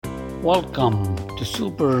Welcome to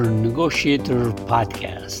Super Negotiator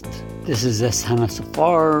Podcast. This is Hana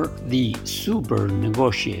Safar, the Super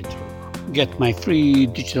Negotiator. Get my free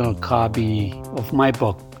digital copy of my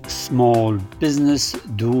book, Small Business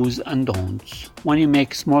Do's and Don'ts, when you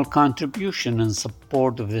make small contribution in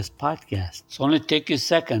support of this podcast. So only take a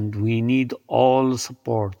second. We need all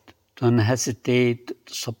support. Don't hesitate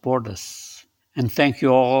to support us. And thank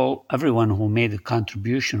you all, everyone who made a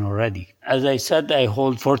contribution already. As I said, I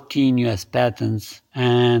hold 14 US patents,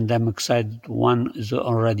 and I'm excited one is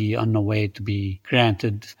already on the way to be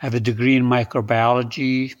granted. I have a degree in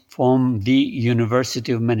microbiology from the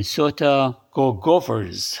University of Minnesota. Go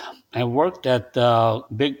Gophers! I worked at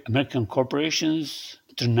big American corporations,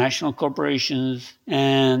 international corporations,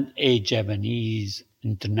 and a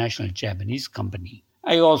international Japanese company.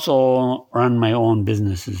 I also run my own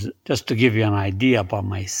businesses, just to give you an idea about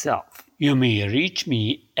myself. You may reach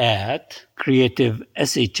me at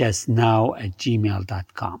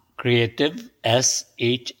creativeshsnow@gmail.com.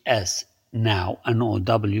 creativeshsnow,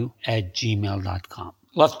 N-O-W, @gmail.com.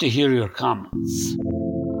 Love to hear your comments.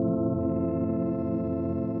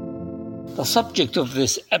 The subject of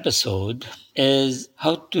this episode is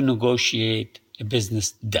how to negotiate a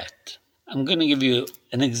business debt. I'm going to give you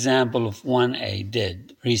an example of one I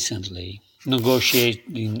did recently,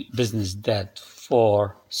 negotiating business debt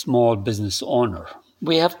for small business owner.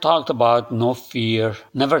 We have talked about no fear,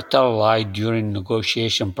 never tell a lie during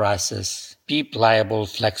negotiation process, be pliable,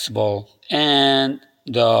 flexible, and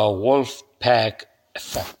the wolf pack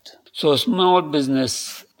effect. So a small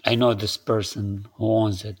business, I know this person who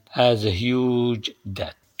owns it, has a huge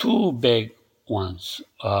debt. Two big ones,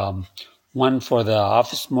 one for the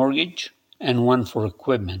office mortgage and one for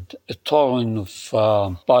equipment, a totaling of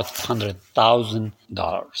about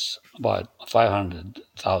 $100,000, about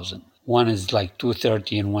 $500,000. One is like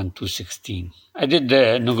 $230 and one $216. I did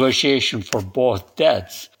the negotiation for both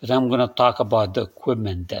debts, but I'm going to talk about the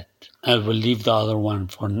equipment debt. I will leave the other one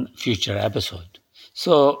for future episode.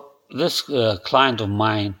 So this client of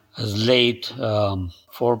mine is late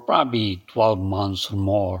for probably 12 months or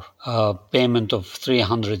more, payment of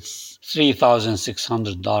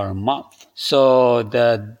 $3,600 a month. So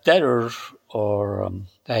the debtor,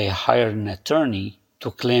 they hired an attorney to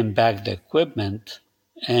claim back the equipment,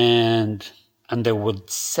 and they would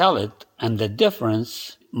sell it, and the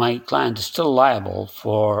difference, my client is still liable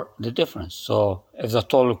for the difference. So if the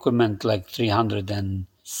total equipment like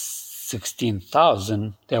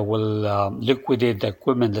 $316,000, they will liquidate the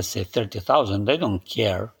equipment, let's say $30,000. They don't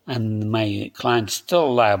care, and my client is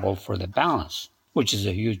still liable for the balance, which is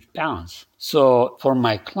a huge balance. So for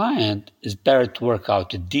my client, it's better to work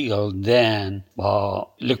out a deal than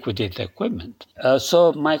liquidate the equipment.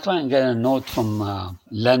 So my client got a note from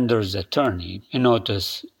lender's attorney, a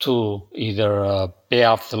notice to either pay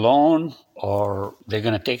off the loan or they're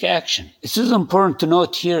going to take action. This is important to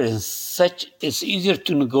note here. It's easier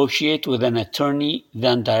to negotiate with an attorney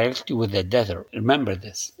than directly with a debtor. Remember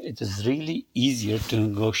this. It is really easier to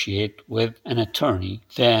negotiate with an attorney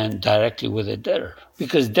than directly with a debtor,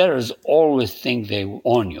 because debtors always think they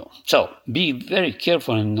own you. So be very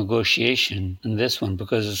careful in negotiation in this one,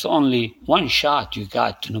 because it's only one shot you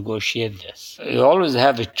got to negotiate this. You always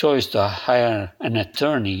have a choice to hire an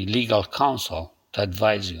attorney, legal counsel, to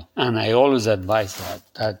advise you. And I always advise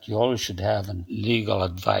that you always should have a legal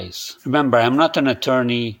advice. Remember, I'm not an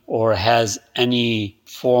attorney or has any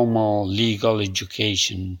formal legal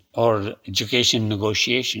education or education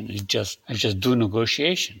negotiation. I just do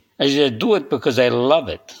negotiation. I just do it because I love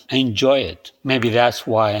it. I enjoy it. Maybe that's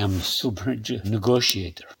why I'm a super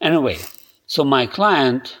negotiator. Anyway, so my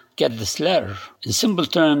client get this letter. In simple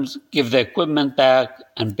terms, give the equipment back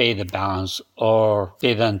and pay the balance, or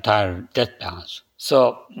pay the entire debt balance.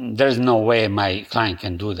 So there's no way my client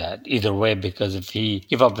can do that either way, because if he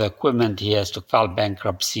give up the equipment, he has to file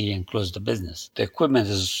bankruptcy and close the business. The equipment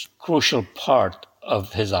is a crucial part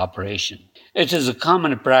of his operation. It is a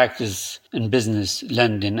common practice in business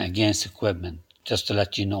lending against equipment, just to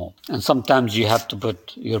let you know. And sometimes you have to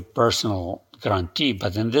put your personal guarantee,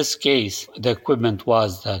 but in this case, the equipment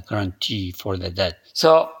was the guarantee for the debt.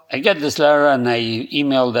 So I get this letter and I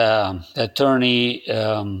email the attorney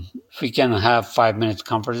if we can have 5 minutes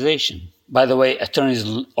conversation. By the way, attorney is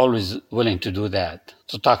always willing to do that,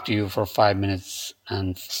 to talk to you for 5 minutes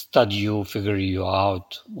and study you, figure you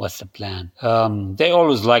out, what's the plan. They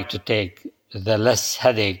always like to take the less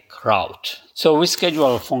headache route. So we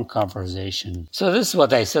schedule a phone conversation. So this is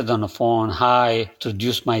what I said on the phone. Hi,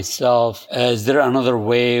 introduce myself. Is there another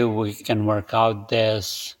way we can work out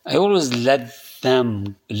this? I always let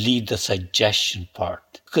them lead the suggestion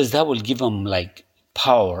part, because that will give them like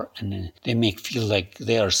power and they make feel like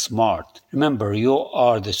they are smart. Remember, you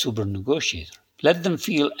are the super negotiator. Let them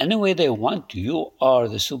feel any way they want to. You are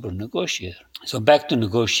the super negotiator. So back to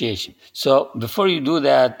negotiation. So before you do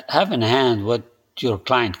that, have in hand what your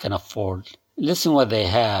client can afford. Listen what they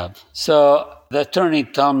have. So the attorney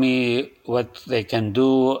tell me what they can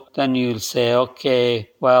do. Then you'll say, okay,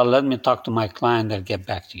 well, let me talk to my client and get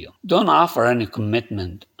back to you. Don't offer any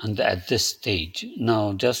commitment at this stage.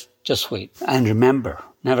 No, just wait. And remember,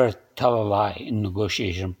 never tell a lie in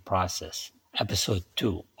negotiation process. Episode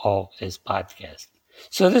 2 of this podcast.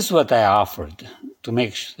 So this is what I offered to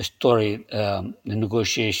make the story, the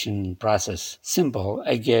negotiation process simple.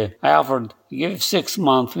 I offered, give 6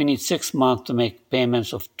 months. We need 6 months to make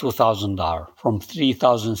payments of $2,000 from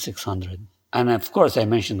 $3,600. And of course, I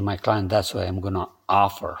mentioned to my client, that's what I'm going to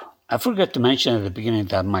offer. I forgot to mention at the beginning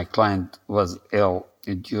that my client was ill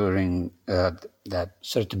during that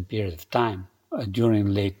certain period of time. During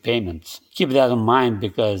late payments. Keep that in mind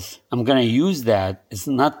because I'm going to use that. It's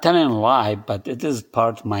not telling a lie, but it is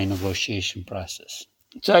part of my negotiation process.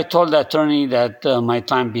 So I told the attorney that my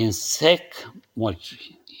client being sick,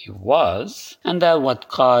 which he was, and that what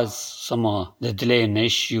caused some of the delay in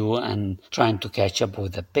issue and trying to catch up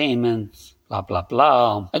with the payments, blah, blah,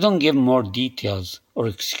 blah. I don't give more details or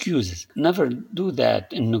excuses. Never do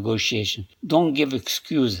that in negotiation. Don't give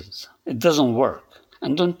excuses. It doesn't work.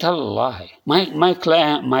 And don't tell a lie. My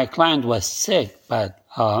client was sick, but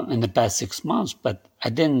in the past 6 months. But I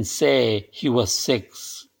didn't say he was sick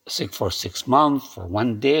for 6 months, for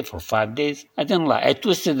 1 day, for 5 days. I didn't lie. I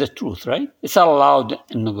twisted the truth, right? It's not allowed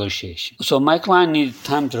in negotiation. So my client needed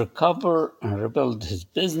time to recover and rebuild his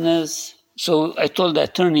business. So I told the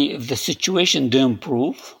attorney if the situation didn't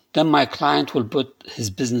improve, then my client will put his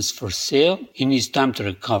business for sale. He needs time to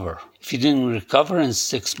recover. If he didn't recover in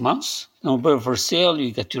 6 months, then we'll put it for sale.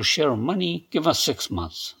 You get your share of money. Give us 6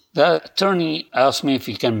 months. The attorney asked me if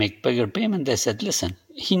he can make bigger payment. I said, listen,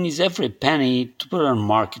 he needs every penny to put on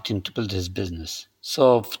marketing to build his business.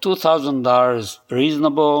 So if $2,000 is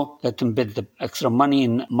reasonable, let him bid the extra money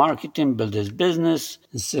in marketing, build his business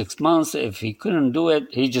in 6 months. If he couldn't do it,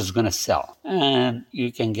 he's just going to sell. And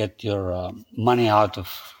you can get your money out of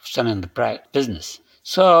selling the business.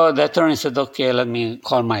 So the attorney said, okay, let me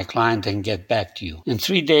call my client and get back to you. In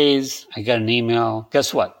 3 days, I got an email.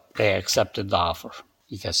 Guess what? They accepted the offer.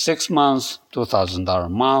 You get 6 months, $2,000 a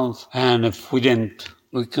month. And if we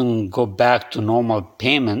can go back to normal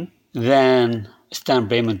payment. Then standard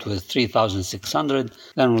payment was $3,600.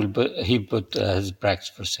 Then he put his practice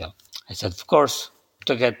for sale. I said, of course,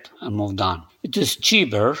 took it and moved on. It is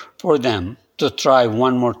cheaper for them to try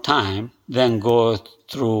one more time than go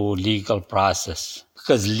through legal process.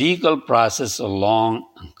 Because legal process are long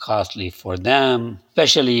and costly for them,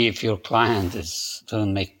 especially if your client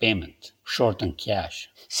doesn't make payment, short on cash.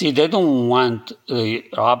 See, they don't want the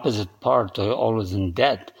opposite part to always in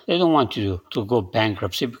debt. They don't want you to go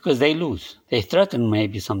bankruptcy because they lose. They threaten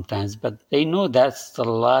maybe sometimes, but they know that's the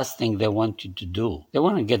last thing they want you to do. They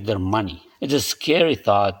want to get their money. It's a scary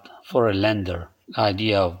thought for a lender, the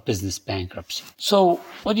idea of business bankruptcy. So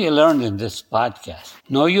what you learned in this podcast?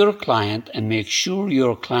 Know your client and make sure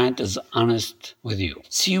your client is honest with you.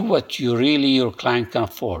 See what your client can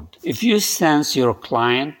afford. If you sense your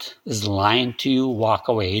client is lying to you, walk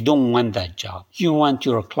away. You don't want that job. You want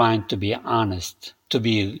your client to be honest, to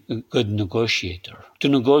be a good negotiator. To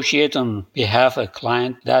negotiate on behalf of a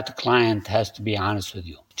client, that client has to be honest with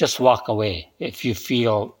you. Just walk away if you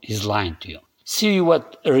feel he's lying to you. See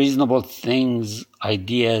what reasonable things,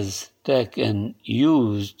 ideas that can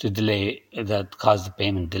use to delay, that cause the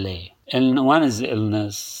payment delay. And one is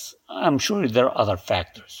illness. I'm sure there are other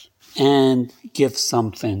factors. And give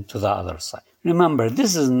something to the other side. Remember,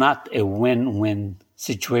 this is not a win-win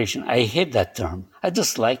situation. I hate that term. I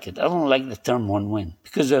just like it. I don't like the term win-win.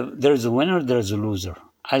 Because if there's a winner, there's a loser.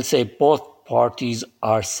 I'll say both parties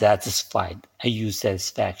are satisfied. I use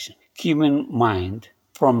satisfaction. Keep in mind,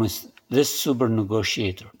 from this super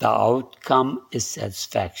negotiator, the outcome is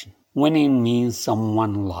satisfaction. Winning means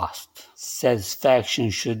someone lost. Satisfaction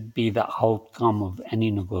should be the outcome of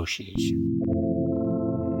any negotiation.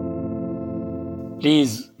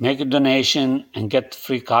 Please make a donation and get a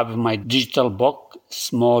free copy of my digital book,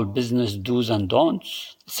 Small Business Do's and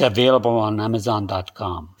Don'ts. It's available on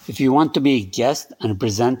Amazon.com. If you want to be a guest and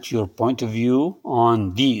present your point of view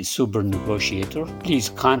on The Super Negotiator, please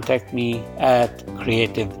contact me at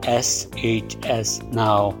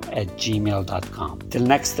creativeshsnow@gmail.com. Till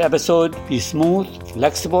next episode, be smooth,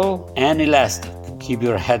 flexible, and elastic. Keep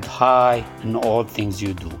your head high in all things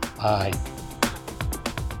you do. Bye.